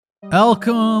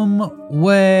Elcom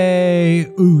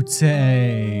way ute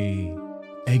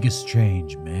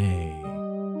Egestrange may.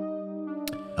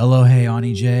 Elohe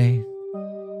Ani J.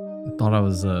 Thought I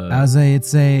was Aze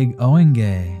Itse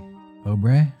Oenge.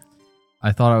 Obre.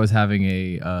 I thought I was having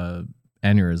a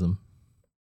aneurysm.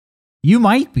 You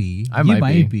might be. I you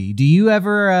might be. Do you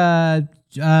ever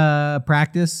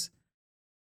practice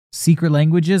secret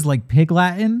languages like Pig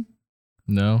Latin?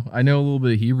 No, I know a little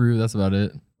bit of Hebrew. That's about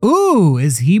it. Ooh,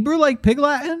 is Hebrew like Pig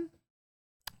Latin?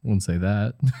 Wouldn't say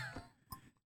that.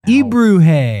 Hebrew,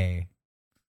 hey.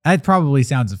 That probably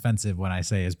sounds offensive when I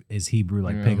say is Hebrew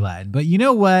like Pig Latin. But you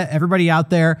know what? Everybody out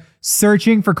there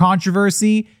searching for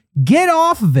controversy, get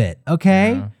off of it,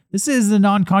 okay? Yeah. This is a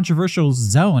non-controversial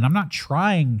zone. I'm not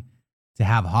trying to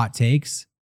have hot takes.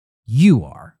 You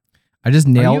are. I just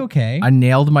nailed. Are you okay? I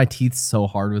nailed my teeth so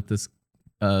hard with this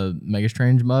Mega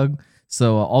Strange mug.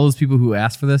 So all those people who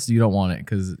asked for this, you don't want it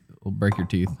because it'll break your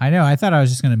teeth. I know. I thought I was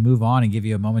just going to move on and give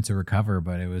you a moment to recover,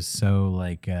 but it was so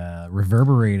like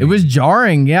reverberating. It was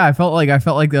jarring. Yeah, I felt like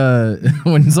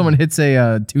when someone hits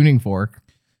a tuning fork.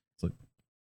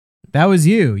 That was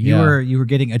you. You were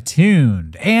getting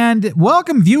attuned. And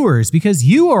welcome viewers, because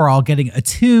you are all getting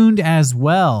attuned as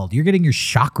well. You're getting your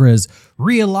chakras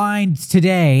realigned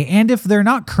today. And if they're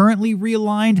not currently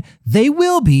realigned, they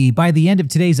will be by the end of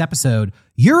today's episode.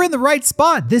 You're in the right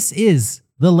spot. This is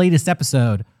the latest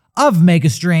episode of Mega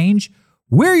Strange.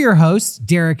 We're your hosts,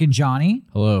 Derek and Johnny.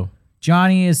 Hello.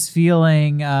 Johnny is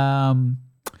feeling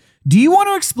do you want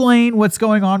to explain what's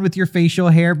going on with your facial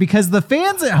hair? Because the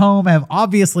fans at home have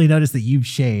obviously noticed that you've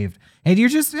shaved and you're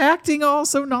just acting all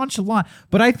so nonchalant.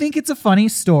 But I think it's a funny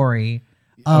story.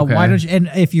 Okay. Why don't you?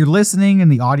 And if you're listening in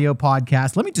the audio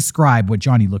podcast, let me describe what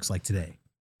Johnny looks like today.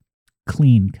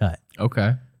 Clean cut.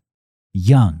 Okay.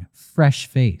 Young,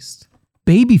 fresh-faced,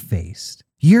 baby-faced.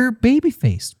 You're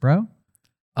baby-faced, bro.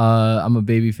 I'm a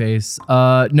baby face.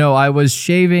 No, I was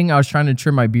shaving. I was trying to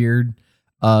trim my beard.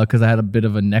 Because I had a bit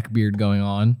of a neck beard going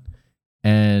on.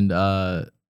 And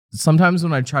sometimes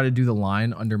when I try to do the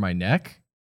line under my neck,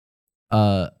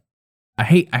 I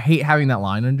hate having that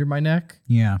line under my neck.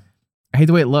 Yeah. I hate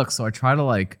the way it looks. So I try to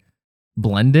like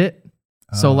blend it.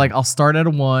 So like I'll start at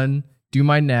a 1, do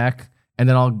my neck, and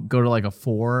then I'll go to like a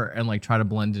 4 and like try to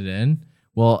blend it in.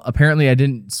 Well, apparently I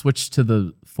didn't switch to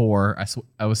the 4.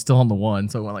 I was still on the 1.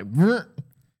 So it went like,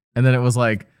 and then it was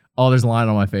like, oh, there's a line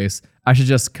on my face. I should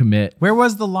just commit. Where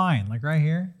was the line? Like right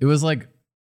here? It was like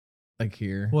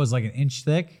here. What, was it like an inch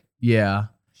thick? Yeah.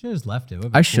 Should have just left it.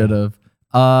 I should have.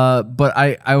 But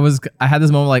I had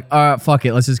this moment like, fuck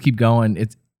it, let's just keep going.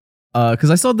 It's because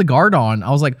I still had the guard on.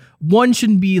 I was like, 1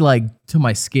 shouldn't be like to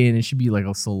my skin. It should be like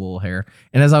still a little hair.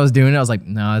 And as I was doing it, I was like,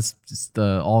 nah, it's just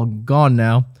all gone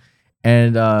now.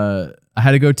 And I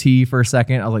had to go tea for a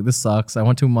second. I was like, this sucks. I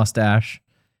went to a mustache,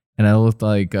 and I looked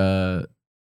like Paul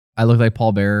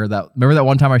Bearer. Remember that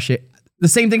one time I shaved? The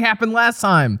same thing happened last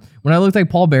time when I looked like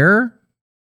Paul Bearer.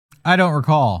 I don't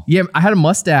recall. Yeah, I had a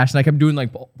mustache and I kept doing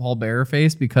like Paul Bearer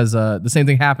face because the same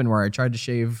thing happened where I tried to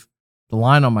shave the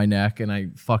line on my neck and I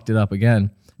fucked it up again.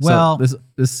 Well, so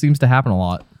this seems to happen a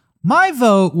lot. My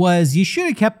vote was you should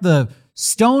have kept the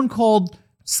Stone Cold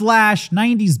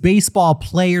 /90s baseball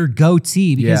player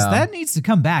goatee, because that needs to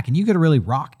come back and you could have really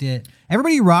rocked it.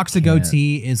 Everybody who rocks a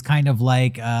goatee is kind of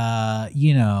like,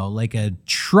 like a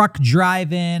truck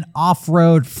driving,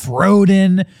 off-road,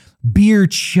 Froden, beer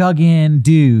chugging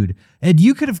dude. And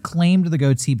you could have claimed the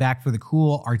goatee back for the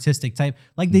cool artistic type,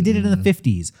 like they did it in the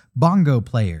 50s. Bongo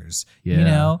players,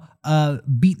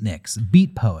 beatniks,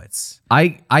 beat poets.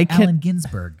 Allen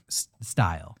Ginsberg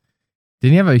style.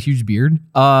 Didn't he have a huge beard?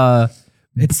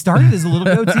 It started as a little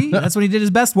goatee. That's when he did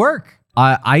his best work.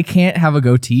 I can't have a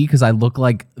goatee because I look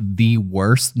like the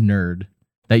worst nerd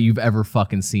that you've ever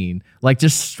fucking seen. Like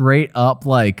just straight up,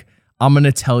 like I'm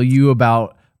gonna tell you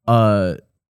about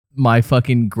my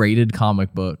fucking graded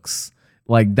comic books,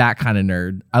 like that kind of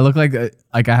nerd. I look like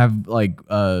I have like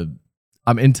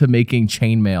I'm into making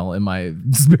chainmail in my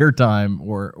spare time,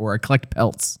 or I collect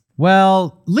pelts.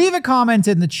 Well, leave a comment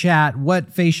in the chat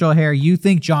what facial hair you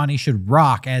think Johnny should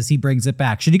rock as he brings it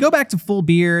back. Should he go back to full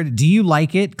beard? Do you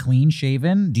like it clean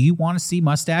shaven? Do you want to see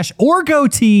mustache or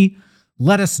goatee?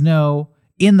 Let us know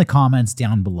in the comments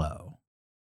down below.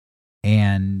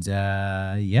 And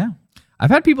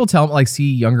I've had people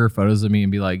see younger photos of me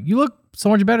and be like, you look so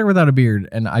much better without a beard.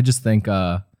 And I just think,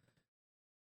 I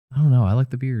don't know. I like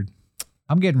the beard.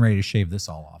 I'm getting ready to shave this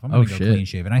all off. I'm going to go clean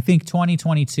shaven. I think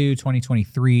 2022,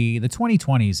 2023, the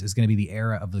 2020s is going to be the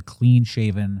era of the clean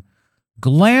shaven,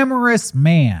 glamorous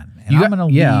man. And I'm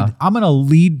going to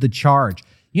lead the charge.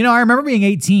 You know, I remember being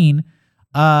 18.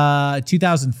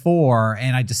 2004,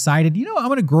 and I decided, I'm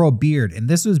going to grow a beard. And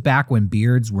this was back when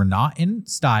beards were not in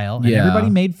style, and everybody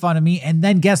made fun of me. And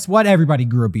then guess what? Everybody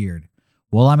grew a beard.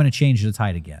 Well, I'm going to change the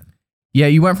tide again. Yeah,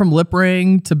 you went from lip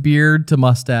ring to beard to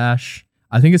mustache.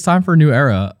 I think it's time for a new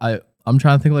era. I'm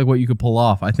trying to think like what you could pull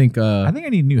off. I think I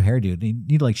need a new hairdo. I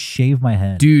need to like shave my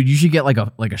head. Dude, you should get like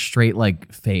a straight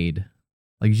like fade.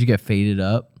 Like you should get faded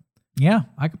up. Yeah,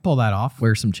 I could pull that off.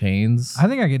 Wear some chains. I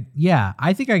think I could. Yeah,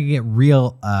 I think I could get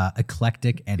real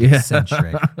eclectic and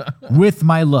eccentric with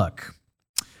my look.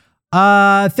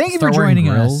 Thank you for joining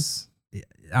us.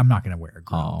 I'm not gonna wear a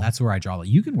grill. That's where I draw it.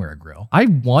 You can wear a grill. I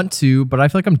want to, but I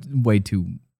feel like I'm way too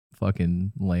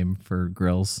fucking lame for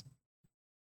grills.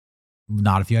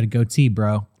 Not if you had a goatee,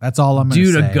 bro. That's all I'm gonna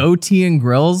say. Dude, a goatee and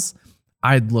grills,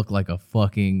 I'd look like a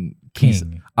fucking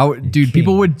king. Dude,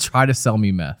 people would try to sell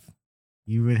me meth.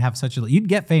 You would have you'd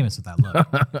get famous with that look.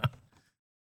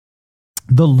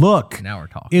 The look now we're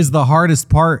talking. Is the hardest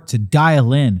part to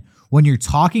dial in when you're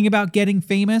talking about getting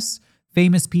famous.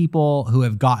 Famous people who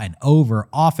have gotten over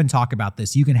often talk about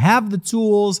this. You can have the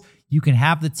tools, you can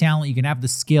have the talent, you can have the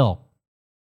skill.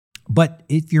 But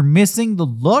if you're missing the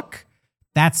look,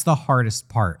 that's the hardest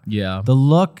part. Yeah. The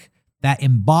look that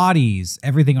embodies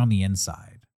everything on the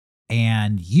inside.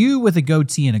 And you with a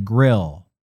goatee and a grill,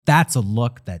 that's a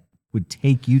look that would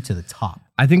take you to the top.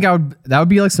 I think that would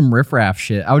be like some riffraff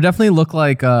shit. I would definitely look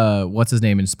like what's his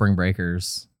name in Spring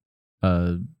Breakers?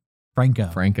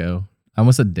 Franco. I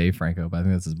almost said Dave Franco, but I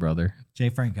think that's his brother.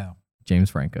 James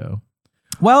Franco.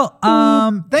 Well,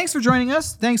 thanks for joining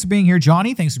us. Thanks for being here,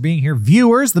 Johnny. Thanks for being here,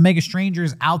 viewers, the mega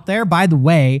strangers out there. By the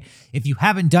way, if you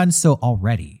haven't done so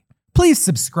already, please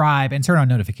subscribe and turn on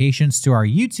notifications to our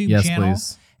YouTube channel.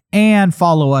 Please. And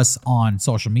follow us on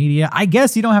social media. I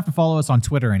guess you don't have to follow us on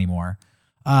Twitter anymore.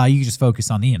 You can just focus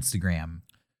on the Instagram.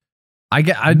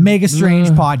 Mega Strange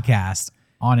Podcast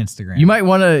on Instagram. You might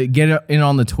want to get in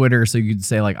on the Twitter so you could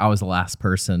say like I was the last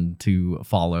person to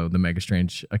follow the Mega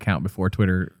Strange account before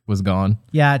Twitter was gone.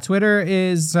 Yeah, Twitter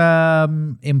is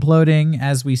imploding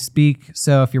as we speak.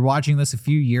 So if you're watching this a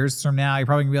few years from now, you're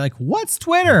probably gonna be like, "What's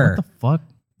Twitter? What the fuck?"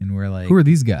 And we're like, "Who are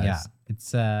these guys?"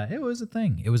 Yeah, it was a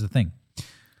thing. It was a thing.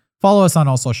 Follow us on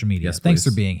all social media. Yes, thanks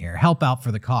for being here. Help out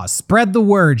for the cause. Spread the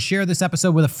word. Share this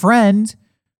episode with a friend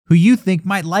who you think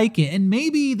might like it. And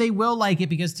maybe they will like it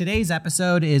because today's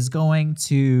episode is going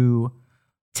to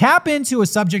tap into a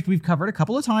subject we've covered a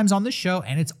couple of times on the show,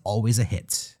 and it's always a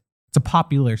hit. It's a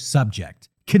popular subject.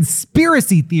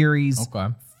 Conspiracy theories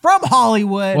from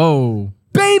Hollywood. Whoa.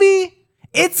 Baby,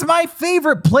 it's my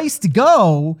favorite place to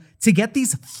go to get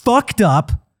these fucked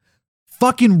up,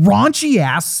 fucking raunchy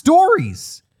ass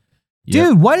stories. Yep.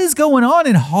 Dude, what is going on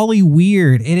in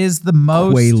Hollyweird? It is the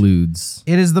most Quaaludes.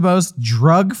 It is the most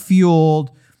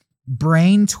drug-fueled,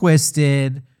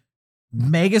 brain-twisted,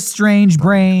 mega strange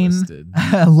brain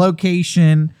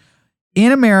location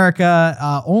in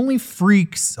America. Only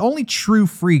true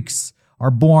freaks are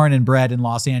born and bred in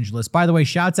Los Angeles. By the way,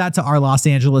 shouts out to our Los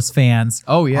Angeles fans.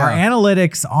 Oh, yeah. Our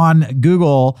analytics on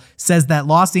Google says that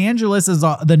Los Angeles is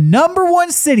the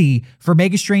 #1 city for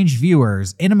Mega Strange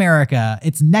viewers in America.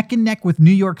 It's neck and neck with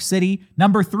New York City.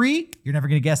 Number 3, you're never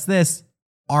going to guess this,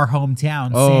 our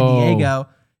hometown, San Diego.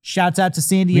 Shouts out to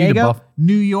San Diego,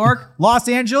 New York, Los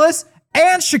Angeles,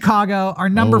 and Chicago are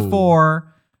number 4.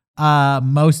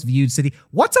 Most viewed city.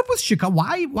 What's up with Chicago?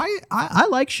 Why? I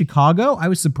like Chicago. I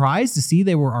was surprised to see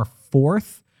they were our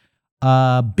 4th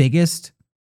biggest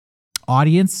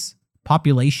audience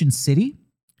population city.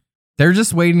 They're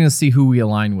just waiting to see who we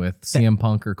align with, CM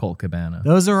Punk or Colt Cabana.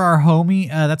 Those are our homie.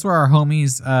 That's where our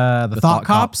homies, the Thought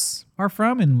Cops, are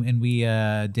from, and we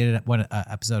did one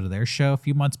episode of their show a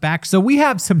few months back. So we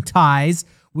have some ties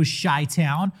with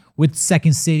Chi-Town, with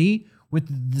Second City,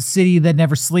 with the city that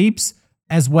never sleeps.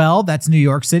 As well, that's New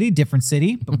York City, different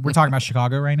city, but we're talking about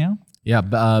Chicago right now.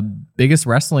 Yeah, biggest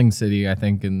wrestling city I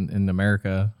think in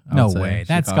America. No way,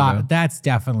 that's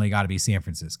definitely got to be San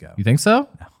Francisco. You think so?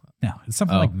 No, it's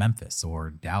something like Memphis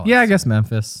or Dallas. Yeah, I guess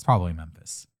Memphis. It's probably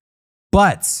Memphis.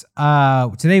 But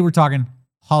today we're talking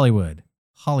Hollyweird.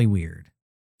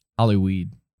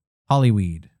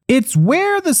 It's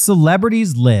where the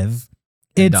celebrities live.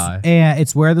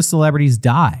 It's where the celebrities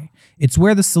die. It's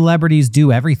where the celebrities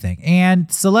do everything.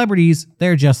 And celebrities,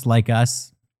 they're just like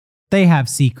us. They have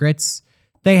secrets.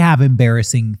 They have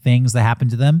embarrassing things that happen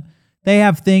to them. They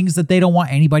have things that they don't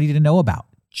want anybody to know about.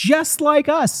 Just like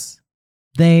us.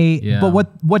 But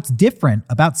what's different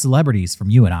about celebrities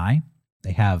from you and I,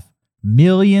 they have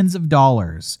millions of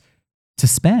dollars to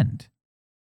spend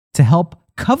to help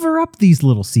cover up these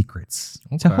little secrets,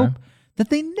 to hope that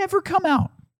they never come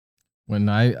out. When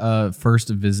I first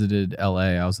visited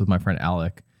LA, I was with my friend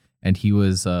Alec, and he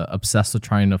was obsessed with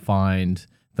trying to find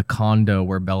the condo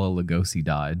where Bella Lugosi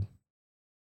died.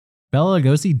 Bela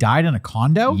Lugosi died in a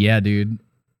condo? Yeah, dude.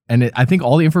 And I think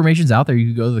all the information's out there. You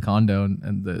could go to the condo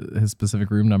and his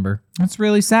specific room number. That's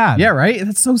really sad. Yeah, right?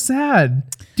 That's so sad.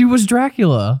 Dude was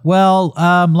Dracula. Well,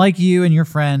 like you and your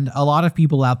friend, a lot of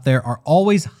people out there are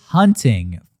always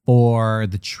hunting for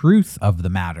the truth of the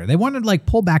matter. They want to like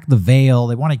pull back the veil.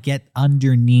 They want to get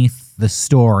underneath the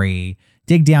story,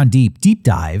 dig down deep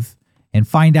dive, and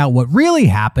find out what really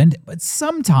happened. But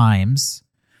sometimes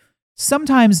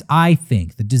I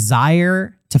think the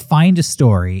desire to find a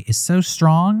story is so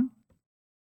strong,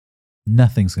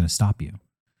 nothing's going to stop you.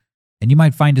 And you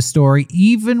might find a story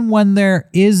even when there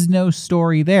is no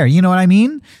story there. You know what I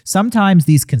mean? Sometimes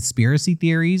these conspiracy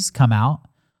theories come out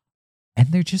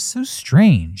and they're just so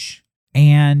strange.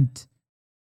 And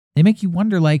they make you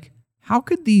wonder, like, how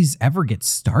could these ever get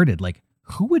started? Like,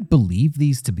 who would believe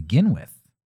these to begin with?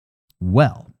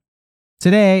 Well,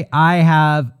 today I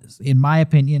have, in my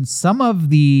opinion, some of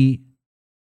the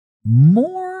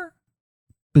more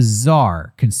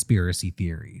bizarre conspiracy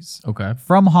theories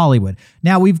from Hollywood.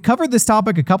 Now, we've covered this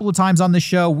topic a couple of times on the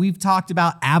show. We've talked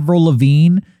about Avril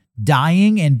Lavigne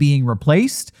dying and being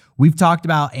replaced. We've talked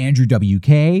about Andrew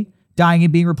WK dying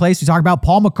and being replaced. We talked about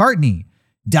Paul McCartney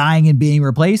dying and being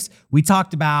replaced. We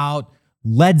talked about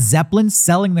Led Zeppelin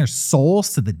selling their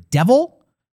souls to the devil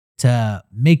to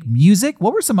make music.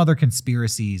 What were some other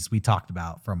conspiracies we talked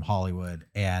about from Hollywood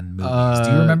and movies?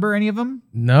 Do you remember any of them?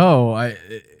 No,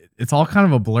 it's all kind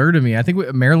of a blur to me. I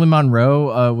think Marilyn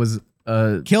Monroe was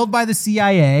killed by the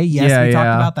CIA. Yes, we talked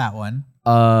about that one.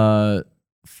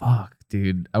 Fuck,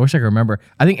 dude. I wish I could remember.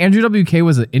 I think Andrew WK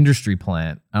was an industry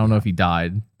plant. I don't know if he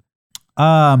died.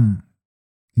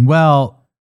 Well,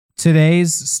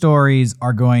 today's stories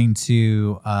are going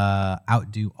to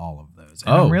outdo all of those.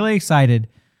 And I'm really excited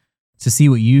to see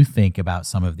what you think about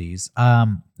some of these.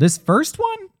 This first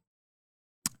one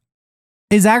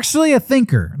is actually a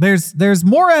thinker. There's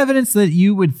more evidence that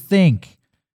you would think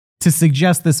to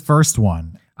suggest this first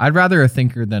one. I'd rather a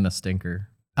thinker than a stinker.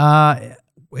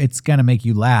 It's going to make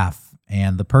you laugh.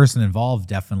 And the person involved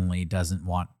definitely doesn't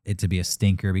want it to be a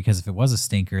stinker, because if it was a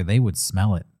stinker, they would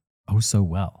smell it oh so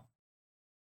well.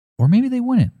 Or maybe they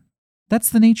wouldn't. That's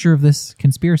the nature of this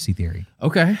conspiracy theory.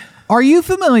 Okay. Are you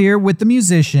familiar with the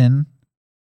musician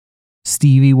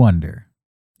Stevie Wonder?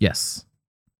 Yes.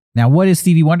 Now, what is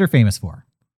Stevie Wonder famous for?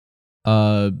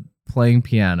 Playing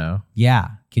piano.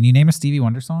 Yeah. Can you name a Stevie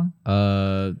Wonder song?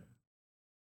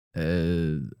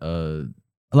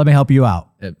 Let me help you out.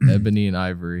 Ebony and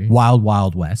Ivory. Wild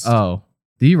Wild West. Oh.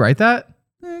 Did you write that?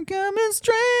 We're coming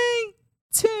straight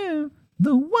to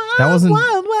the Wild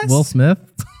Wild West. Will Smith?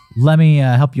 Let me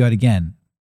help you out again.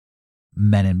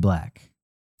 Men in Black.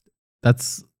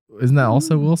 Isn't that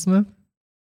also Will Smith?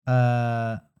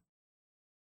 Men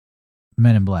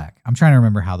in Black. I'm trying to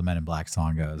remember how the Men in Black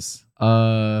song goes.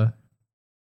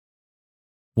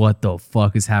 What the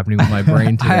fuck is happening with my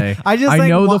brain today? I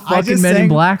know the fucking Men in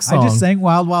Black song. I just sang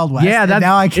Wild Wild West. Yeah,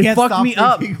 now I can't it fucked me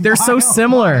up. They're so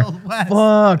similar.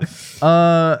 Fuck.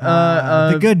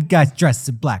 The good guys dressed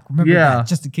in black. Remember that,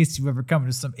 just in case you ever come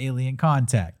into some alien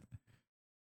contact.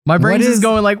 My brain is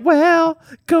going like,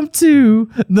 welcome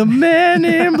to the Men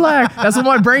in Black. That's what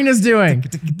my brain is doing.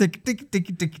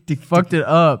 Fucked it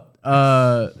up.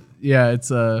 Yeah,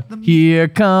 it's here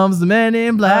comes the Men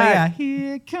in Black. Oh, yeah,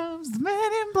 here comes the Men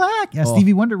in Black. Yeah,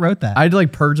 Stevie Wonder wrote that. I had to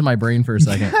like purge my brain for a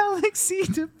second. Galaxy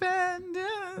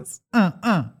Defenders.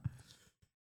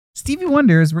 Stevie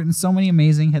Wonder has written so many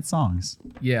amazing hit songs.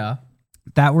 Yeah.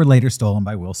 That were later stolen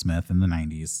by Will Smith in the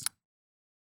 90s.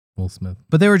 Will Smith.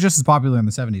 But they were just as popular in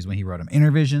the 70s when he wrote them.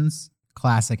 Intervisions,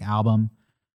 classic album.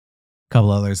 A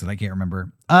couple others that I can't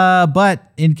remember.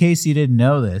 But in case you didn't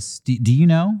know this, do you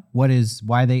know what is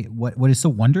so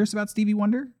wondrous about Stevie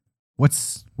Wonder? What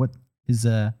his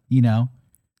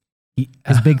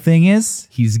his big thing is?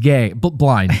 He's gay, but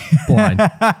blind.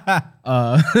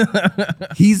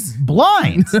 He's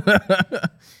blind.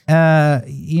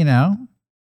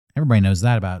 Everybody knows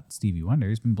that about Stevie Wonder.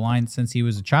 He's been blind since he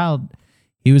was a child.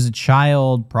 He was a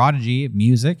child prodigy of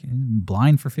music and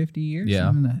blind for 50 years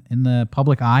in the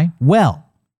public eye. Well,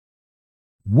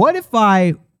 what if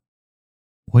I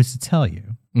was to tell you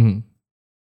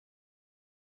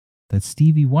that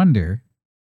Stevie Wonder,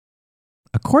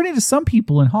 according to some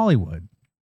people in Hollywood,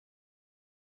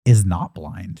 is not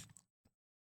blind?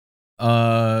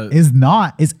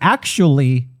 Is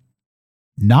actually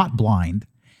not blind.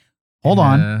 Hold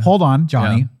on,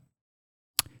 Johnny. Yeah.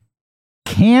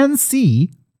 Can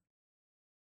see,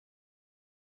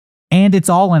 and it's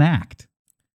all an act.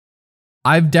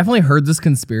 I've definitely heard this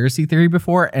conspiracy theory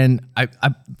before, and I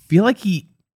feel like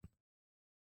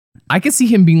I could see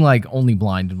him being like only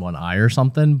blind in one eye or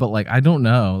something, but like I don't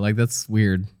know. Like that's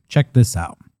weird. Check this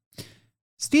out.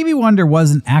 Stevie Wonder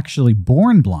wasn't actually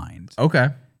born blind. Okay.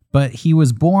 But he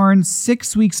was born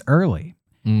 6 weeks early.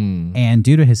 And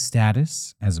due to his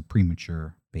status as a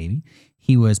premature baby,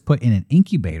 he was put in an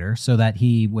incubator so that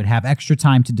he would have extra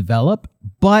time to develop.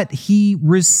 But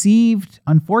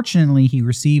unfortunately, he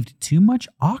received too much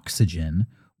oxygen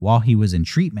while he was in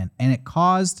treatment. And it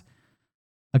caused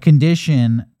a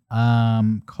condition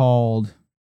called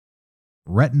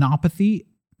retinopathy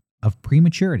of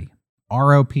prematurity,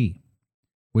 ROP,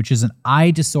 which is an eye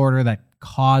disorder that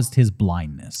caused his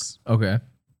blindness. Okay.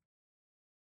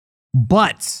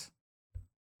 But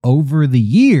over the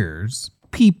years,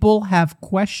 people have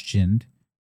questioned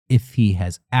if he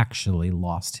has actually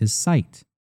lost his sight.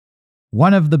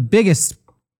 One of the biggest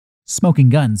smoking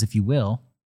guns, if you will,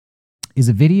 is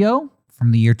a video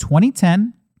from the year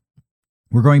 2010.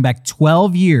 We're going back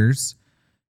 12 years.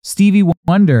 Stevie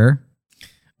Wonder.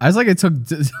 I was like, it took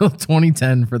till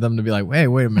 2010 for them to be like, wait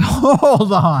a minute.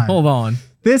 Hold on.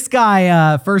 This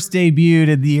guy first debuted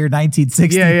in the year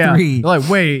 1963. Yeah. They're like,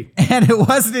 wait. And it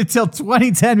wasn't until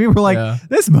 2010 we were like,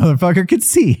 this motherfucker could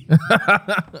see.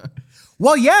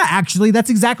 Well, yeah, actually, that's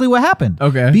exactly what happened.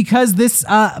 Okay. Because this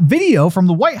video from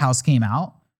the White House came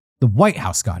out, the White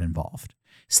House got involved.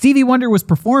 Stevie Wonder was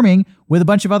performing with a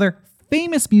bunch of other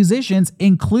famous musicians,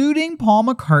 including Paul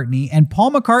McCartney. And Paul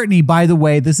McCartney, by the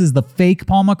way, this is the fake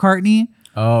Paul McCartney.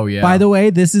 Oh, yeah. By the way,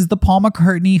 this is the Paul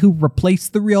McCartney who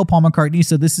replaced the real Paul McCartney.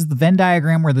 So this is the Venn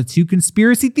diagram where the two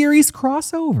conspiracy theories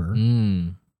cross over.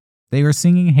 They were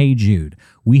singing Hey Jude.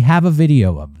 We have a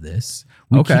video of this.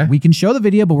 We can show the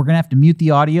video, but we're going to have to mute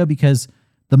the audio because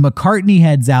the McCartney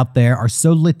heads out there are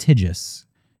so litigious.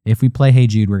 If we play Hey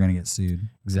Jude, we're going to get sued.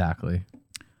 Exactly.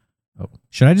 Oh.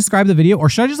 Should I describe the video or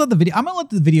should I just let the video? I'm going to let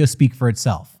the video speak for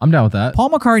itself. I'm down with that. Paul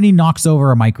McCartney knocks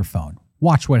over a microphone.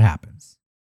 Watch what happens.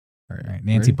 All right,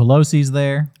 Nancy Pelosi's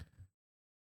there.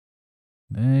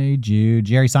 Hey, Jude.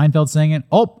 Jerry Seinfeld singing.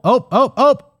 Oh.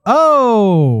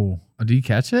 Did you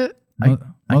catch it?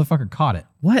 Motherfucker caught it.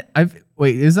 What?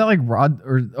 Wait, is that like Rod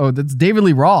that's David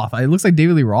Lee Roth. It looks like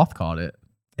David Lee Roth caught it.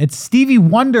 It's Stevie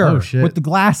Wonder with the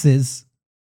glasses.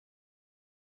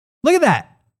 Look at that.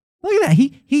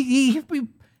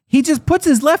 He just puts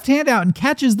his left hand out and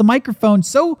catches the microphone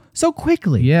so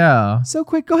quickly. Yeah. So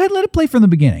quick. Go ahead, let it play from the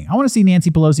beginning. I want to see Nancy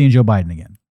Pelosi and Joe Biden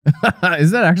again.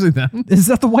 Is that actually them? Is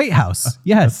that the White House?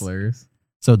 Yes. That's hilarious.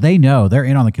 So they know. They're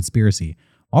in on the conspiracy.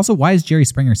 Also, why is Jerry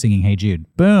Springer singing Hey Jude?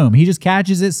 Boom. He just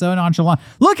catches it so nonchalant.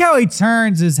 Look how he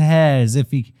turns his head as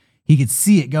if he could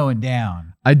see it going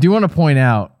down. I do want to point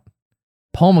out,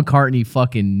 Paul McCartney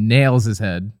fucking nails his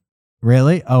head.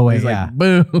 Really? Oh, wait, He's yeah. Like,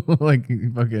 boom. Like,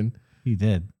 fucking. He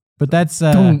did. But that's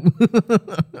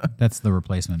that's the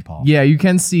replacement Paul. Yeah, you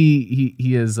can see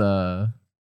he is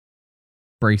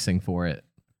bracing for it.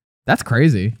 That's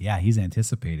crazy. Yeah, he's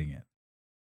anticipating it.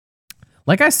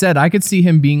 Like I said, I could see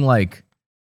him being like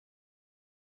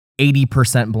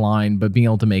 80% blind, but being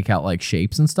able to make out like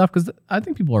shapes and stuff. Because I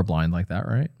think people are blind like that,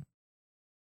 right?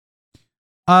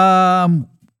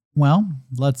 Well,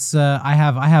 let's. I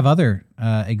have other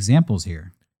examples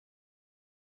here.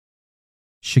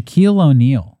 Shaquille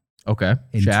O'Neal. Okay.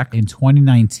 Shaq. In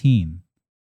 2019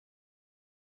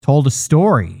 told a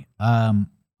story on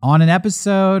an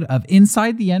episode of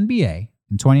Inside the NBA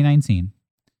in 2019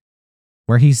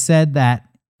 where he said that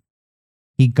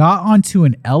he got onto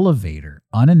an elevator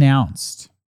unannounced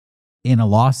in a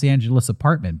Los Angeles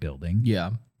apartment building.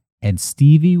 Yeah. And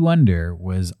Stevie Wonder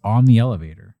was on the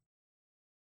elevator.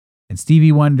 And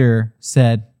Stevie Wonder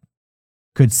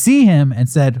could see him and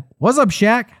said, "What's up,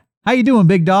 Shaq? How you doing,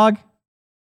 big dog?"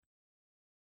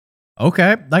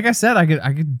 Okay. Like I said, I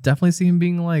could definitely see him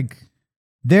being like.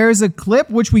 There's a clip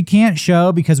which we can't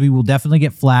show because we will definitely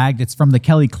get flagged. It's from the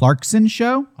Kelly Clarkson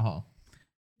show. Oh.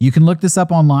 You can look this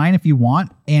up online if you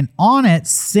want. And on it,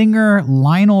 singer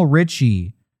Lionel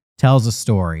Richie tells a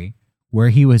story where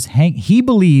he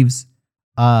believes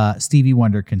Stevie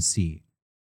Wonder can see.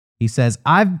 He says,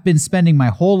 "I've been spending my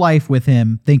whole life with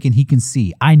him thinking he can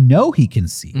see. I know he can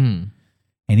see."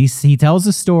 And he tells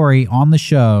a story on the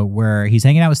show where he's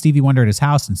hanging out with Stevie Wonder at his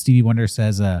house, and Stevie Wonder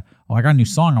says, I got a new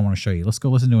song I want to show you. Let's go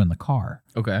listen to it in the car.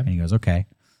 Okay. And he goes, okay.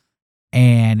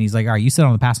 And he's like, all right, you sit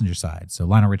on the passenger side. So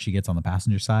Lionel Richie gets on the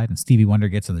passenger side, and Stevie Wonder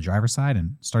gets on the driver's side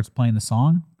and starts playing the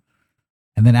song.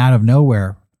 And then out of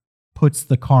nowhere, puts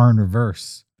the car in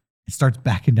reverse and starts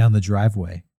backing down the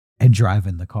driveway and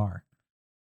driving the car.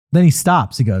 Then he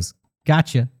stops. He goes,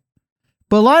 gotcha.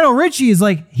 But Lionel Richie is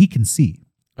like, he can see.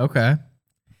 Okay.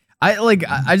 I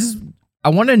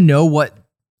want to know what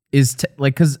is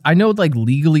like, because I know like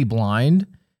Legally Blind,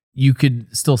 you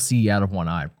could still see out of one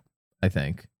eye. I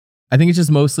think it's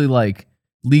just mostly like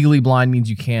legally blind means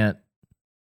you can't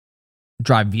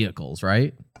drive vehicles,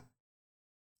 right?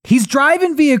 He's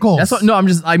driving vehicles. That's what. No,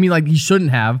 I mean, like he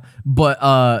shouldn't have. But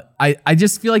I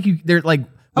just feel like they're like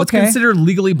what's considered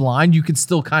legally blind, you could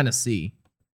still kind of see.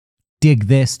 Dig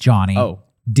this, Johnny. Oh,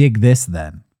 dig this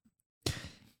then.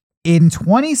 In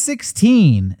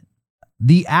 2016,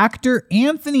 the actor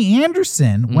Anthony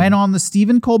Anderson went on the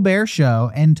Stephen Colbert Show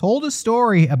and told a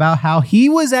story about how he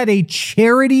was at a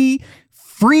charity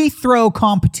free throw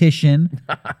competition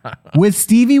with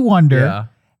Stevie Wonder,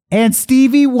 and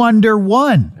Stevie Wonder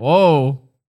won. Whoa.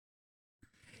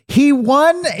 He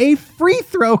won a free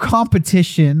throw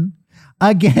competition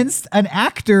against an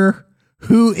actor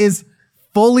who is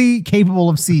fully capable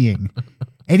of seeing.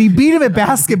 And he beat him at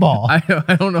basketball. I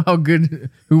don't know how good.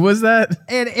 Who was that?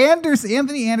 And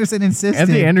Anthony Anderson insisted.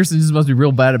 Anthony Anderson just must be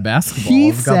real bad at basketball.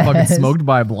 He got fucking smoked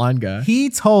by a blind guy. He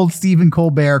told Stephen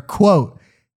Colbert, quote,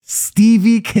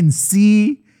 "Stevie can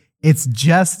see. It's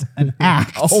just an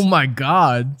act." Oh my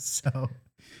God. So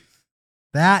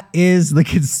that is the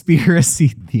conspiracy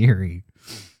theory.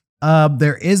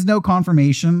 There is no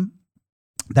confirmation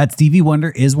that Stevie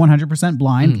Wonder is 100%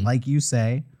 blind, like you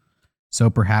say. So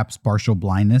perhaps partial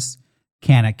blindness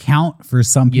can account for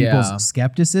some people's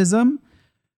skepticism.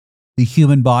 The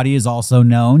human body is also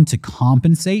known to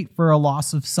compensate for a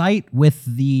loss of sight with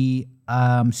the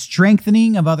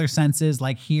strengthening of other senses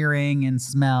like hearing and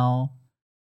smell.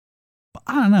 But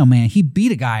I don't know, man. He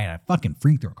beat a guy in a fucking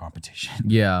free throw competition.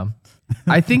 Yeah.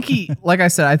 I think like I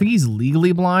said, I think he's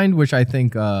legally blind, which I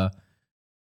think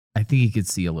he could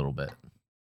see a little bit.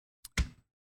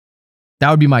 That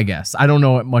would be my guess. I don't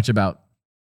know much about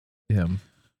him.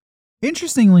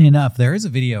 Interestingly enough, there is a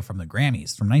video from the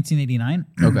Grammys from 1989.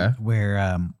 Okay.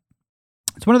 Where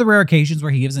it's one of the rare occasions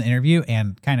where he gives an interview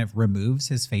and kind of removes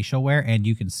his facial wear, and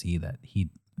you can see that he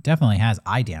definitely has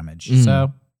eye damage.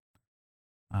 So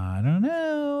I don't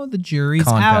know. The jury's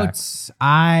out.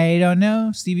 I don't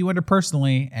know Stevie Wonder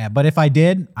personally, but if I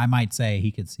did, I might say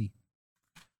he could see.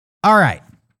 All right.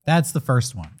 That's the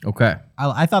first one. Okay.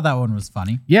 I thought that one was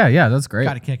funny. Yeah, that's great.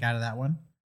 Got a kick out of that one.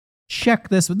 Check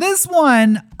this one. This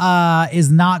one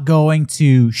is not going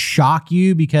to shock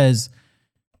you because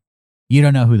you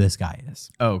don't know who this guy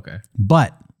is. Oh, okay.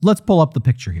 But let's pull up the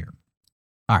picture here.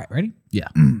 All right, ready? Yeah.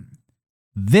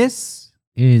 This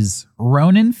is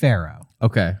Ronan Farrow.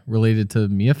 Okay. Related to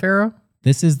Mia Farrow?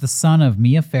 This is the son of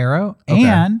Mia Farrow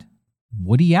and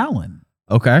Woody Allen.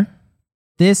 Okay.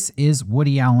 This is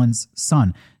Woody Allen's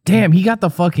son. Damn, he got the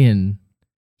fucking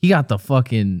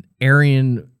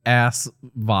Aryan ass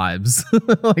vibes.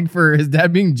 Like for his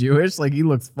dad being Jewish, like he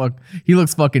looks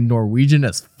fucking Norwegian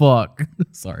as fuck.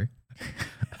 Sorry.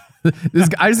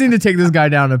 I just need to take this guy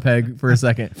down a peg for a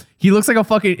second. He looks like a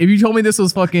fucking, if you told me this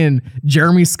was fucking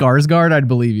Jeremy Skarsgård, I'd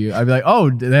believe you. I'd be like, oh,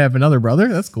 do they have another brother?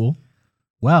 That's cool.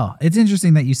 Well, it's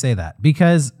interesting that you say that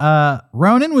because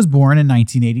Ronan was born in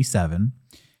 1987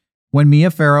 when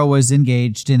Mia Farrow was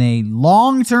engaged in a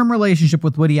long-term relationship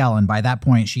with Woody Allen. By that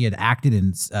point, she had acted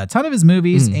in a ton of his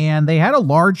movies and they had a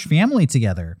large family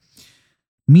together.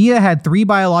 Mia had 3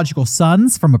 biological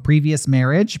sons from a previous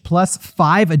marriage, plus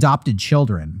 5 adopted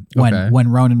children when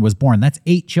Ronan was born. That's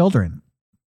 8 children.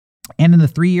 And in the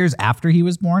 3 years after he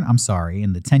was born,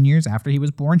 in the 10 years after he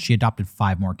was born, she adopted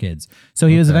 5 more kids. So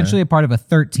he was eventually a part of a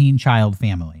 13-child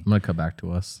family. I'm going to come back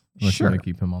to us. Unless you want to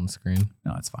keep him on the screen.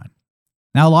 No, it's fine.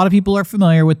 Now, a lot of people are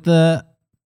familiar with the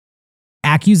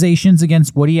accusations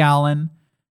against Woody Allen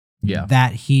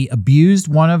that he abused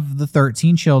one of the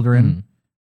 13 children.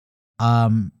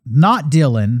 Not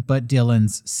Dylan, but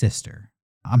Dylan's sister.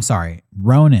 I'm sorry,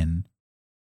 Ronan.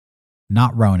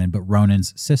 Not Ronan, but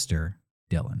Ronan's sister,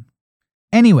 Dylan.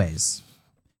 Anyways,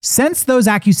 since those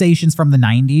accusations from the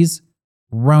 90s,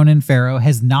 Ronan Farrow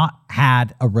has not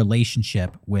had a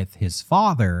relationship with his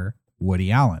father,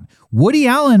 Woody Allen. Woody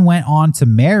Allen went on to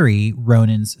marry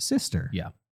Ronan's sister,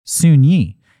 Soon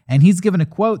Yi. And he's given a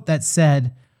quote that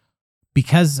said,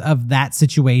 because of that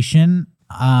situation,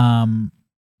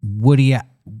 Woody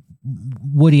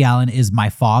Allen is my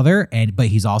father, but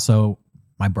he's also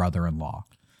my brother-in-law.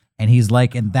 And he's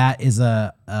like, and that is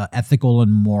a ethical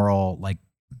and moral, like,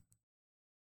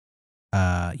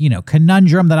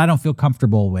 conundrum that I don't feel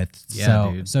comfortable with.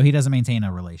 Yeah, so he doesn't maintain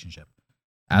a relationship.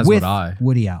 As with would I.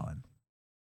 Woody Allen.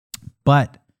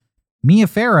 But Mia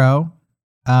Farrow,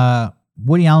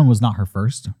 Woody Allen was not her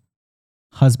first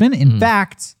husband. In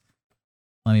fact,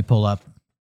 let me pull up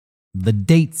the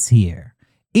dates here.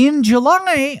 In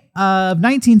July of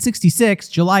 1966,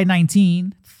 July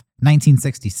 19th,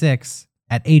 1966,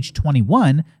 at age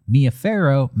 21, Mia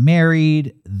Farrow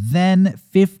married then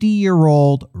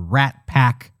 50-year-old Rat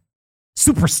Pack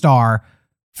superstar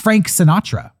Frank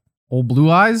Sinatra. Old Blue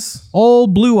Eyes?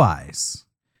 Old Blue Eyes.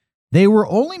 They were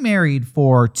only married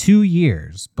for 2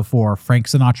 years before Frank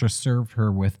Sinatra served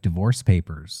her with divorce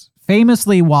papers,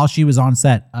 famously while she was on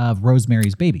set of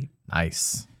Rosemary's Baby.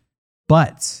 Nice.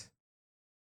 But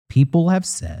people have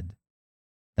said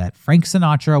that Frank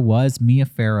Sinatra was Mia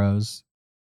Farrow's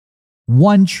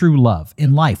one true love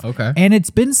in life. Okay. And it's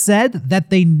been said that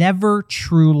they never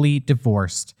truly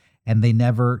divorced and they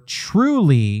never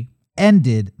truly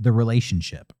ended the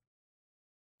relationship.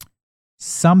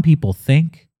 Some people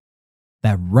think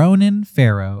that Ronan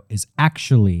Farrow is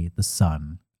actually the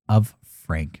son of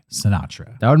Frank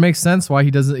Sinatra. That would make sense why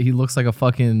he looks like a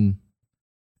fucking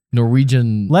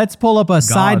Norwegian. Let's pull up a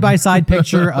side-by-side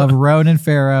picture of Ronan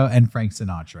Farrow and Frank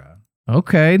Sinatra.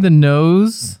 Okay, the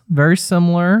nose, very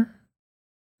similar.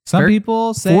 Some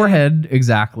people say forehead,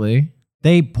 exactly.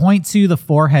 They point to the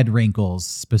forehead wrinkles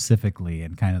specifically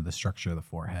and kind of the structure of the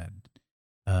forehead.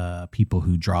 People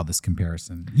who draw this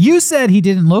comparison. You said he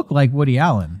didn't look like Woody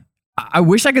Allen. I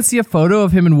wish I could see a photo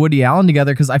of him and Woody Allen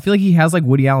together because I feel like he has like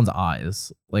Woody Allen's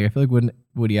eyes. Like I feel like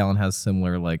Woody Allen has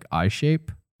similar like eye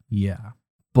shape. Yeah.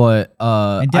 But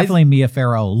and definitely Mia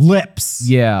Farrow lips.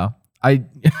 Yeah.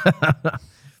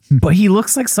 But he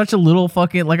looks like such a little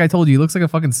fucking, like I told you, he looks like a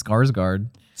fucking Skarsgård.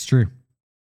 It's true.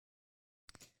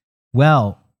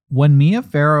 Well, when Mia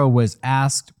Farrow was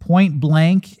asked point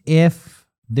blank if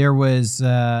there was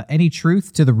any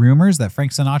truth to the rumors that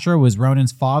Frank Sinatra was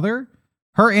Ronan's father,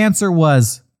 her answer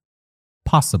was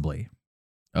possibly.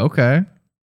 Okay.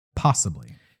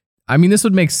 Possibly. I mean, this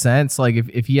would make sense. Like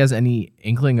if he has any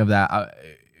inkling of that,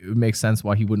 it would make sense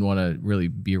why he wouldn't want to really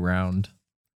be around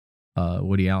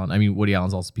Woody Allen. I mean, Woody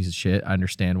Allen's also a piece of shit. I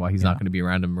understand why he's not going to be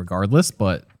around him regardless,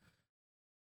 but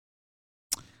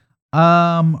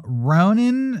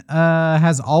Ronan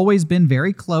has always been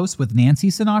very close with Nancy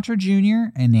Sinatra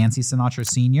Jr. and Nancy Sinatra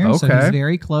Sr. So he's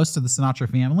very close to the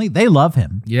Sinatra family. They love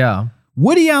him. Yeah.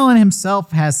 Woody Allen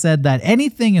himself has said that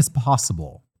anything is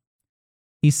possible.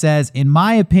 He says, in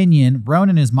my opinion,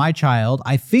 Ronan is my child.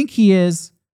 I think he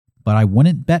is, but I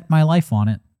wouldn't bet my life on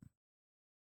it.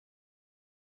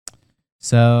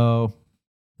 So,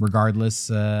 regardless.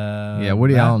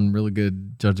 Woody Allen, really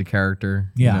good judge of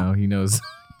character. Yeah. You know, he knows.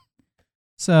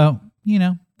 So,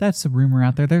 that's a rumor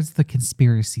out there. There's the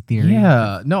conspiracy theory.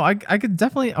 Yeah. No, I could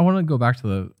definitely, I want to go back to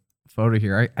the photo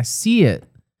here. I see it.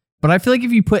 But I feel like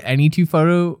if you put any two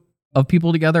photo of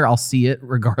people together, I'll see it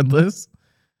regardless.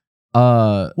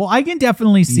 Well, I can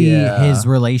definitely see his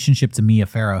relationship to Mia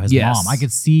Farrow, his mom. I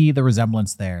could see the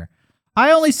resemblance there.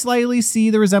 I only slightly see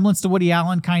the resemblance to Woody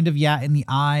Allen, kind of, in the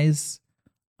eyes.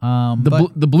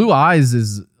 The blue eyes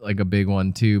is like a big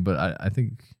one too, but I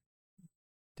think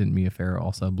didn't Mia Farrow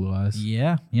also have blue eyes?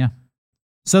 Yeah.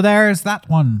 So there's that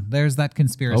one. There's that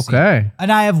conspiracy. Okay.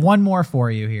 And I have one more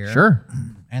for you here. Sure.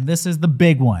 And this is the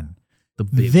big one.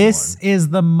 This is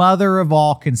the mother of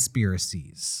all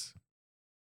conspiracies.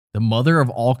 The mother of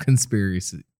all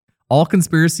conspiracy. All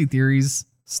conspiracy theories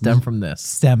stem from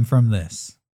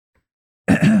this.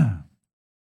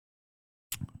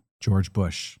 George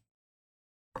Bush.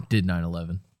 Did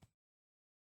 9/11.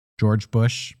 George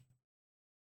Bush.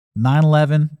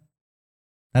 9/11.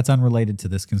 That's unrelated to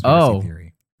this conspiracy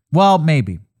theory. Well,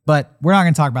 maybe. But we're not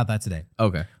going to talk about that today.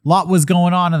 Okay. A lot was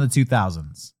going on in the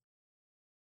 2000s.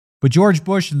 But George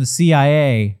Bush and the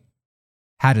CIA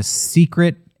had a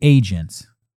secret agent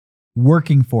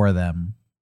working for them.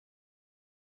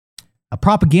 A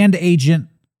propaganda agent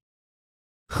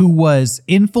who was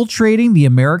infiltrating the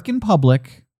American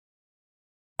public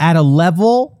at a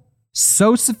level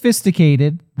so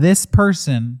sophisticated, this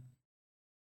person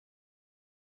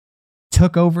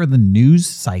took over the news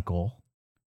cycle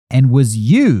and was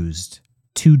used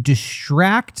to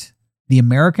distract the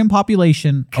American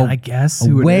population I guess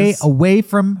who it is? away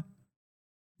from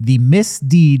the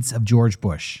misdeeds of George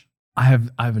Bush. I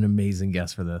have an amazing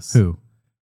guess for this. Who?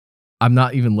 I'm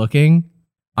not even looking.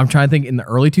 I'm trying to think in the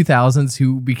early 2000s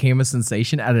who became a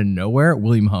sensation out of nowhere.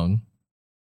 William Hung.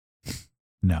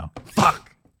 No.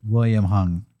 Fuck. William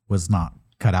Hung was not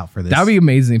cut out for this. That would be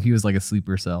amazing if he was like a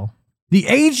sleeper cell. The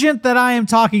agent that I am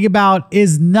talking about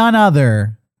is none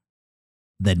other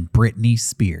than Britney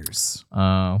Spears.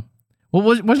 Well,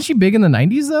 wasn't she big in the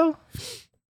 90s though?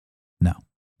 No.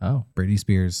 Oh. Britney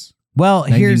Spears. Well,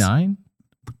 99?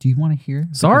 Do you want to hear?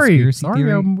 Sorry. You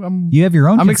have your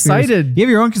own. I'm excited. You have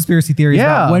your own conspiracy theories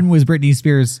about when was Britney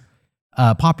Spears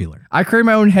popular. I created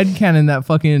my own headcanon that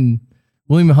fucking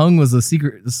William Hung was the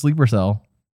sleeper cell.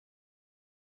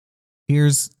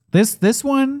 Here's This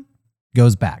one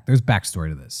goes back. There's backstory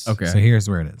to this. Okay. So here's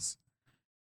where it is.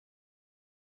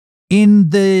 In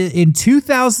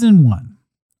 2001,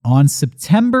 on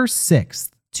September 6th,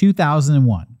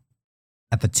 2001,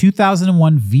 at the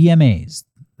 2001 VMAs,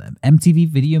 the MTV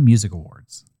Video Music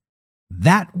Awards,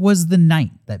 that was the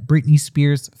night that Britney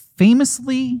Spears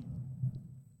famously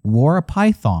wore a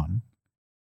python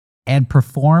and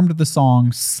performed the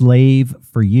song Slave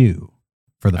for You.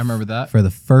 I remember that. For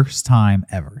the first time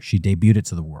ever. She debuted it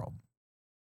to the world.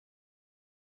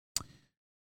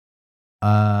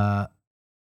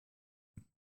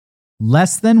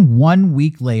 Less than 1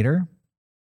 week later,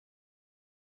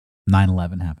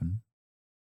 9/11 happened.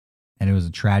 And it was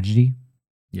a tragedy.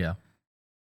 Yeah.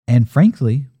 And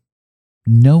frankly,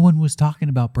 no one was talking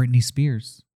about Britney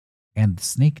Spears and the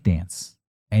snake dance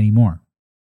anymore.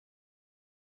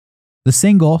 The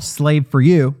single, Slave for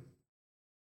You,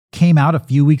 came out a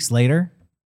few weeks later,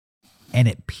 and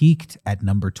it peaked at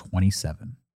number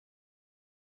 27.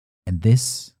 And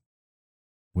this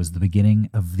was the beginning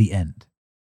of the end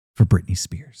for Britney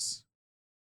Spears.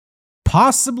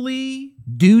 Possibly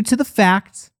due to the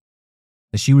fact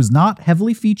that she was not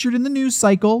heavily featured in the news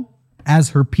cycle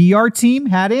as her PR team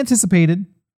had anticipated.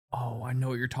 Oh, I know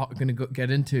what you're going to get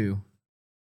into.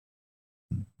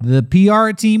 The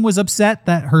PR team was upset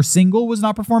that her single was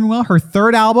not performing well. Her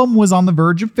third album was on the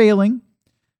verge of failing.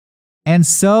 And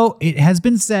so it has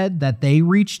been said that they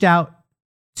reached out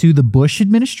to the Bush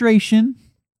administration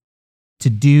to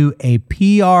do a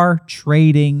PR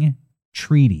trading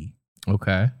treaty.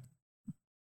 Okay.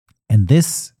 And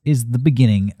this is the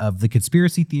beginning of the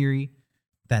conspiracy theory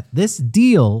that this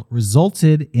deal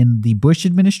resulted in the Bush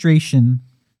administration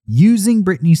using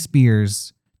Britney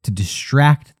Spears to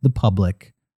distract the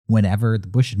public whenever the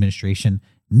Bush administration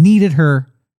needed her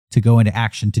to go into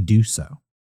action to do so.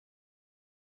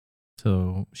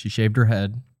 So she shaved her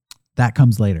head. That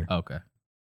comes later. Okay.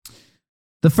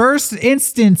 The first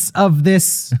instance of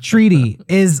this treaty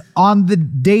is on the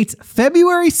date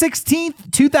February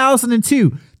 16th,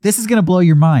 2002. This is going to blow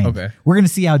your mind. Okay. We're going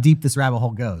to see how deep this rabbit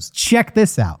hole goes. Check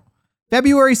this out.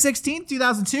 February 16th,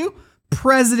 2002,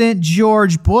 President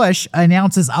George Bush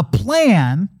announces a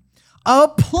plan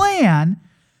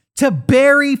to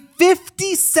bury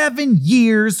 57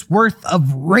 years worth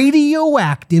of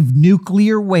radioactive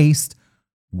nuclear waste.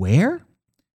 Where?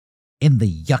 In the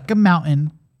Yucca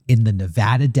Mountain in the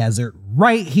Nevada desert,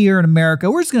 right here in America.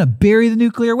 We're just going to bury the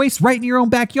nuclear waste right in your own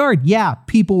backyard. Yeah,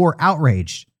 people were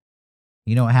outraged.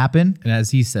 You know what happened? And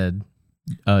as he said,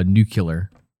 nuclear.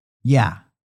 Yeah.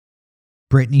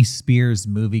 Britney Spears'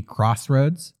 movie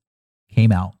Crossroads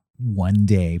came out one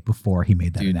day before he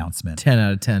made that announcement. 10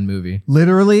 out of 10 movie.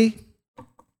 Literally,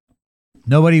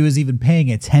 nobody was even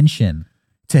paying attention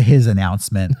to his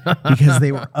announcement because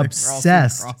they were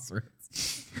obsessed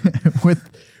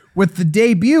with the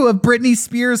debut of Britney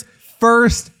Spears'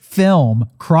 first film,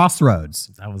 Crossroads.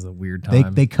 That was a weird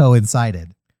time. They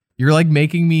coincided. You're like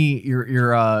making me.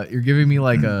 You're giving me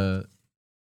like a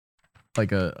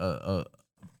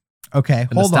okay.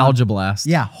 A nostalgia blast.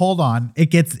 Yeah, hold on. It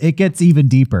gets even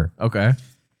deeper. Okay.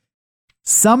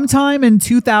 Sometime in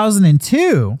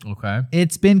 2002, okay,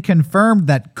 it's been confirmed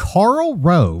that Karl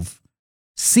Rove,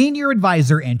 senior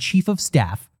advisor and chief of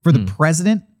staff for the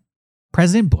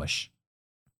President Bush,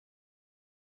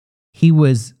 he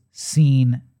was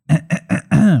seen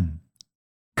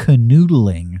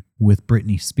canoodling with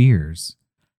Britney Spears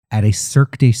at a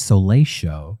Cirque du Soleil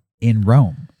show in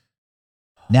Rome.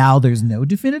 Now, there's no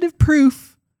definitive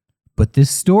proof, but this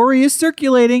story is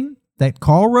circulating that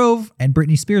Karl Rove and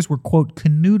Britney Spears were, quote,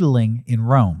 canoodling in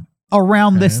Rome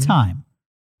around this time.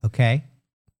 Okay?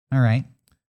 All right.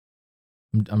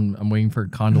 I'm waiting for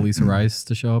Condoleezza Rice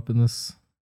to show up in this.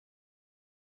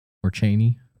 Or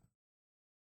Cheney.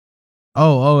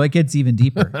 Oh, it gets even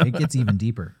deeper. It gets even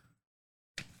deeper.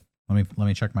 Let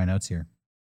me check my notes here.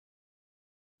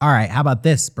 All right, how about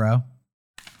this, bro?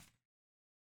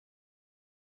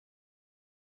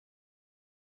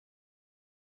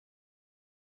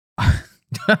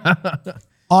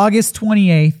 August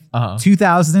 28th,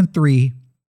 2003,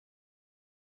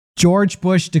 George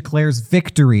Bush declares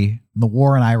victory in the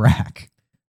war in Iraq.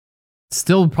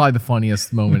 Still probably the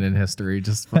funniest moment in history.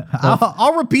 Just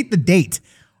I'll repeat the date.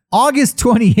 August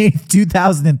 28th,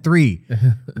 2003.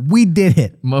 We did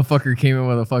it. Motherfucker came in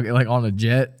with a fucking, like, on a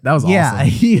jet. That was awesome. Yeah,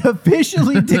 he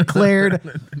officially declared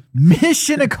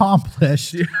mission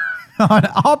accomplished on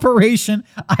Operation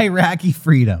Iraqi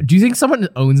Freedom. Do you think someone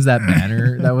owns that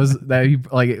banner?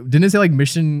 Didn't it say like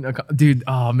mission? Dude,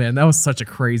 oh man, that was such a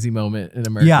crazy moment in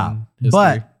American history.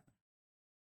 But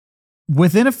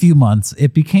Within a few months,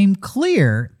 it became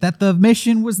clear that the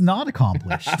mission was not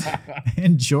accomplished.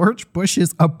 And George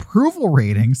Bush's approval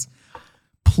ratings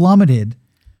plummeted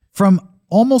from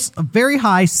almost a very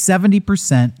high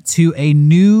 70% to a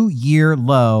new year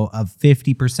low of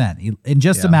 50% in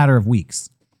just a matter of weeks.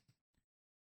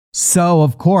 So,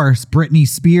 of course, Britney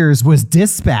Spears was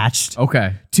dispatched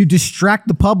to distract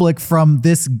the public from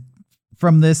this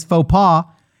faux pas.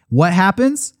 What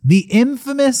happens? The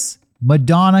infamous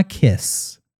Madonna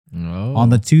kiss on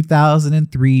the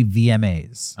 2003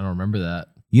 VMAs. I don't remember that.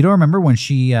 You don't remember when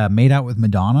she made out with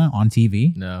Madonna on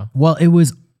TV? No. Well, it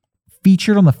was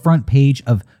featured on the front page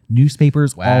of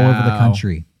newspapers all over the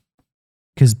country.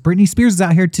 Because Britney Spears is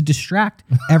out here to distract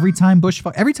every time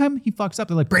every time he fucks up,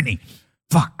 they're like, Britney,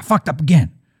 fuck, I fucked up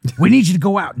again. We need you to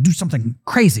go out and do something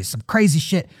crazy, some crazy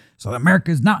shit. So that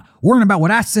America's not worrying about what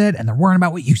I said and they're worrying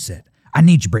about what you said. I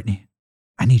need you, Britney.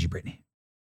 I need you, Britney.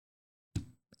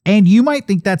 And you might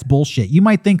think that's bullshit. You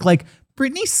might think like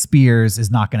Britney Spears is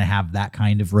not going to have that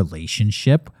kind of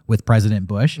relationship with President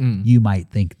Bush. You might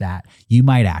think that. You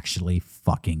might actually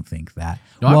fucking think that.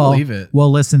 No, I believe it.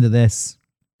 Well, listen to this.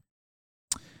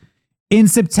 In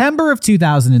September of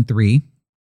 2003,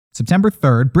 September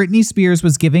 3rd, Britney Spears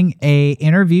was giving an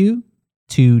interview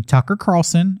to Tucker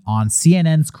Carlson on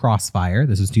CNN's Crossfire.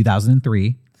 This was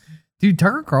 2003. Dude,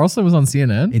 Tucker Carlson was on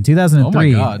CNN? In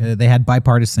 2003, oh my God. They had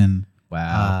bipartisan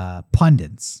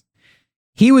pundits.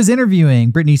 He was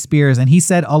interviewing Britney Spears, and he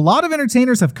said, a lot of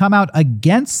entertainers have come out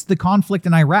against the conflict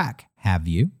in Iraq. Have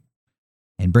you?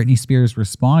 And Britney Spears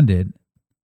responded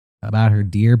about her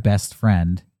dear best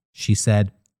friend. She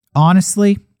said,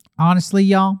 honestly,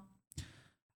 y'all,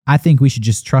 I think we should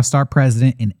just trust our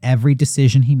president in every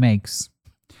decision he makes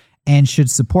and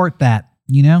should support that,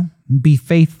 you know, be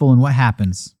faithful in what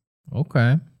happens.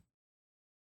 Okay.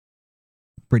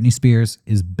 Britney Spears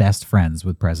is best friends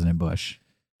with President Bush.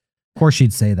 Of course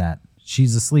she'd say that.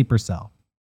 She's a sleeper cell.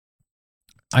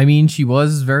 I mean, she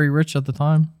was very rich at the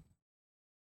time.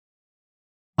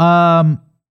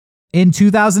 In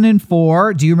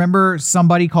 2004, do you remember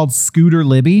somebody called Scooter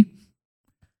Libby?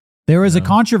 There was a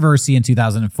controversy in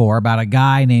 2004 about a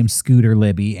guy named Scooter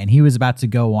Libby, and he was about to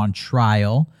go on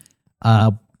trial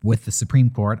with the Supreme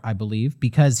Court, I believe,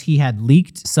 because he had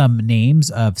leaked some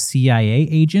names of CIA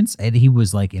agents, and he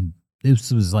was like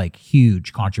this was like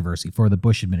huge controversy for the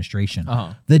Bush administration.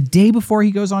 The day before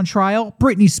he goes on trial,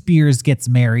 Britney Spears gets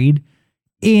married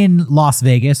in Las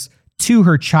Vegas to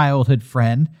her childhood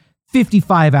friend.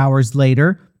 55 hours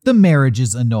later, the marriage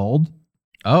is annulled.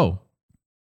 Oh.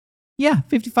 Yeah,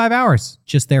 55 hours.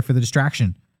 Just there for the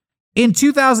distraction. In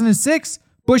 2006,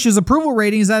 Bush's approval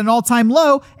rating is at an all-time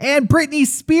low, and Britney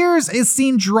Spears is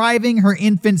seen driving her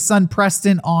infant son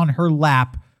Preston on her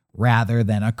lap rather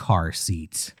than a car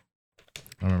seat.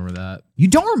 I remember that. You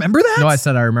don't remember that? No, I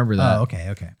said I remember that. Oh,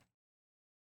 okay.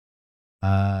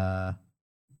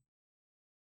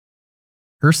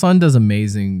 Her son does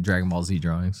amazing Dragon Ball Z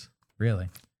drawings. Really?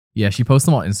 Yeah, she posts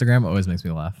them on Instagram. It always makes me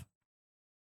laugh.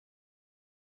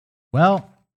 Well,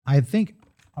 I think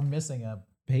I'm missing a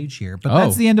page here, but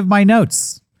that's the end of my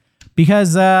notes.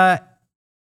 Because,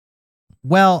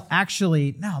 well,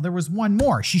 actually, no, there was one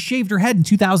more. She shaved her head in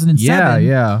 2007.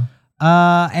 Yeah.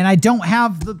 And I don't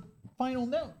have the final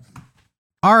note.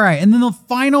 All right, and then the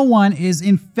final one is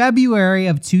in February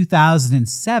of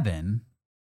 2007,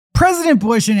 President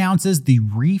Bush announces the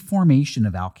reformation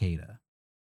of Al-Qaeda,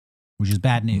 which is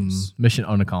bad news. Mission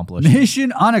unaccomplished.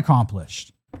 Mission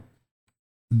unaccomplished.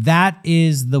 That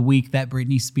is the week that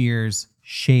Britney Spears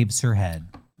shaves her head.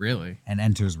 Really? And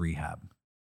enters rehab.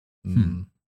 In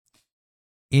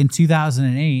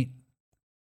 2008,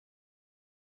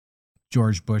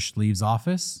 George Bush leaves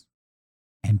office,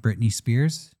 and Britney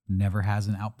Spears never has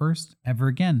an outburst ever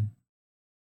again.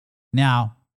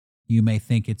 Now, you may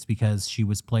think it's because she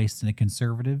was placed in a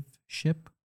conservatorship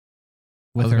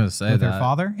with her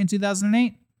father in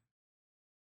 2008.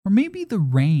 Or maybe the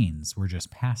reins were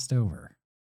just passed over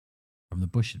from the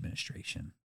Bush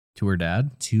administration. To her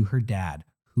dad? To her dad,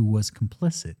 who was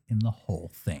complicit in the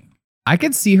whole thing. I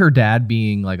could see her dad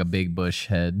being like a big Bush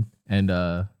head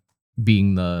and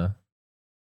being the,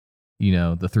 you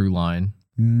know, the through line.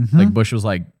 Mm-hmm. Like Bush was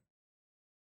like,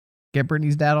 get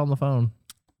Britney's dad on the phone.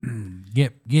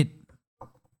 Get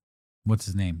what's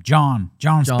his name? John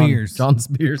Spears. John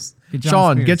Spears.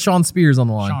 Get Sean Spears on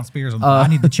the line. Sean Spears on the line. I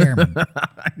need the chairman.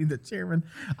 I need the chairman.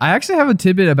 I actually have a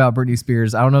tidbit about Britney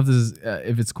Spears. I don't know if this is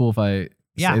if it's cool if I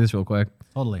say this real quick.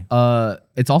 Totally.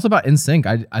 It's also about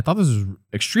NSYNC. I thought this was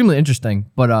extremely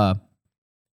interesting, but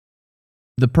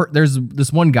there's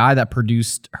this one guy that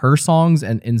produced her songs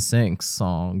and NSYNC's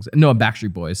songs. No,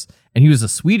 Backstreet Boys, and he was a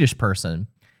Swedish person.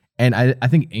 And I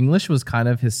think English was kind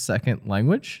of his second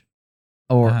language.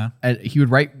 Or and he would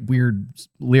write weird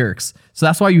lyrics. So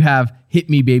that's why you have "Hit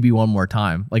Me Baby One More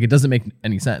Time." Like, it doesn't make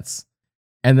any sense.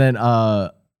 And then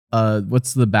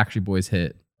what's the Backstreet Boys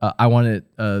hit? I Want It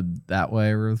That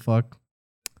Way, or the fuck.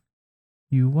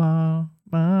 You are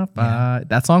my fire.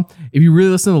 That song. If you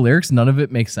really listen to the lyrics, none of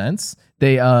it makes sense.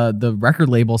 They the record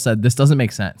label said this doesn't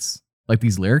make sense. Like,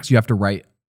 these lyrics, you have to write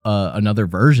another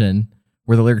version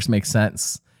where the lyrics make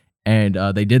sense. And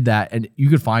they did that, and you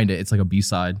could find it. It's like a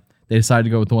B-side. They decided to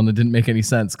go with the one that didn't make any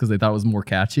sense because they thought it was more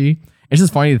catchy. It's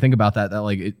just funny to think about that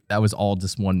like that was all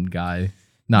just one guy.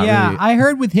 Not really. I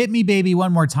heard with "Hit Me Baby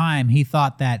One More Time," he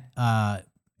thought that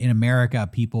in America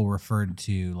people referred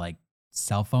to like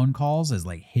cell phone calls as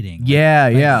like hitting.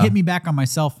 Like, hit me back on my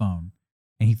cell phone.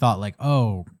 And he thought like,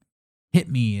 oh, hit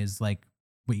me is like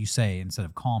what you say instead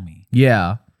of call me.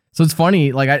 Yeah. So it's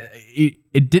funny. Like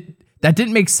that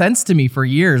didn't make sense to me for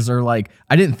years, or like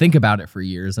I didn't think about it for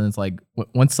years. And it's like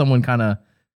once someone kind of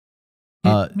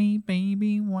hit me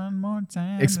baby one more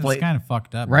time. It's kind of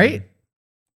fucked up, right?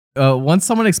 Once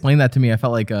someone explained that to me, I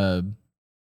felt like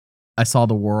I saw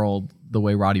the world the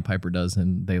way Roddy Piper does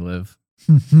in They Live.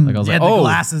 Like, I was like, the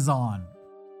glasses on.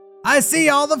 I see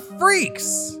all the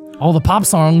freaks. All the pop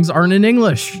songs aren't in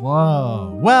English.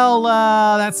 Whoa. Well,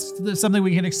 that's something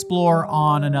we can explore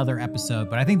on another episode.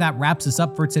 But I think that wraps us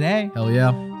up for today. Hell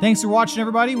yeah. Thanks for watching,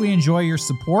 everybody. We enjoy your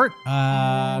support.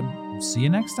 See you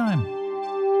next time.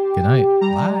 Good night.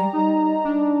 Bye.